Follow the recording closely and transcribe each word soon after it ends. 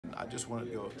I just want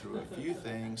to go through a few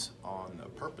things on the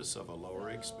purpose of a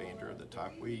lower expander, the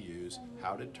type we use,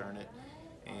 how to turn it,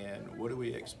 and what do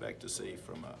we expect to see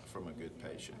from a good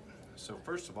patient. So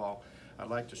first of all, I'd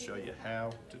like to show you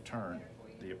how to turn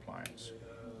the appliance.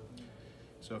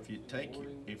 So if you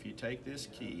take this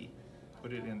key,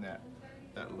 put it in that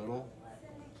little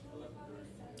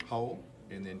hole,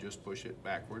 and then just push it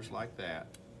backwards like that,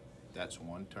 that's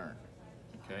one turn,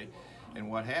 okay?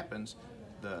 And what happens,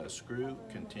 the screw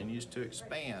continues to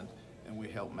expand, and we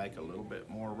help make a little bit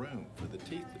more room for the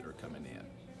teeth that are coming in.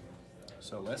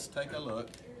 So let's take a look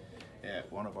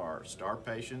at one of our star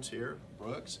patients here,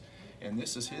 Brooks, and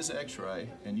this is his x-ray,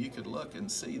 and you could look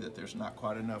and see that there's not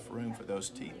quite enough room for those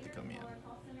teeth to come in,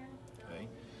 okay?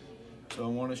 So I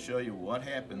want to show you what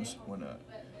happens when a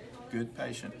good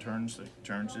patient turns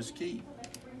this key,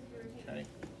 okay?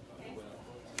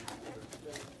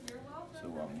 So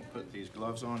I'm going to put these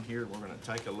gloves on here, and we're going to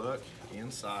take a look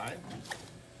inside,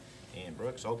 and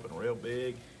Brooks open real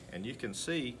big, and you can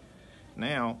see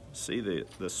now, see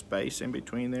the space in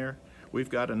between there? We've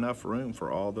got enough room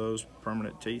for all those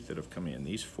permanent teeth that have come in.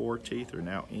 These 4 teeth are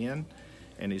now in,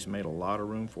 and he's made a lot of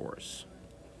room for us,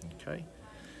 okay?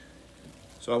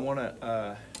 So I want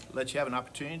to let you have an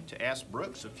opportunity to ask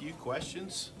Brooks a few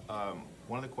questions.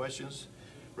 One of the questions,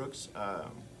 Brooks,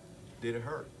 did it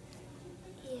hurt?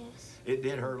 Yes. It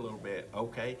did hurt a little bit,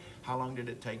 okay. How long did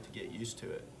it take to get used to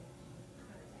it?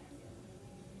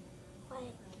 Like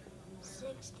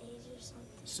 6 days or something.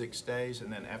 6 days,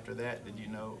 and then after that, did you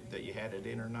know that you had it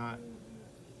in or not?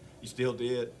 You still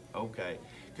did? Okay.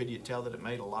 Could you tell that it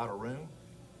made a lot of room?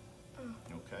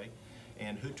 Okay.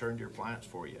 And who turned your appliance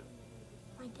for you?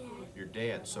 My dad. Your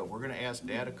dad. So we're going to ask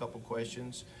Dad a couple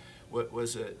questions.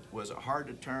 Was it hard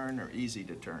to turn or easy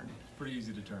to turn? Pretty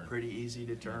easy to turn. Pretty easy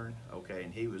to turn. Okay.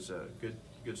 And he was a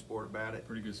good sport about it.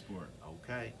 Pretty good sport.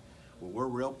 Okay. Well, we're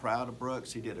real proud of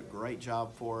Brooks. He did a great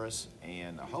job for us,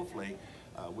 and hopefully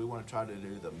we want to try to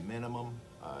do the minimum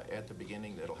at the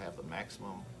beginning that'll have the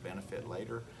maximum benefit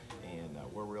later, and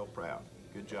we're real proud.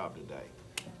 Good job today.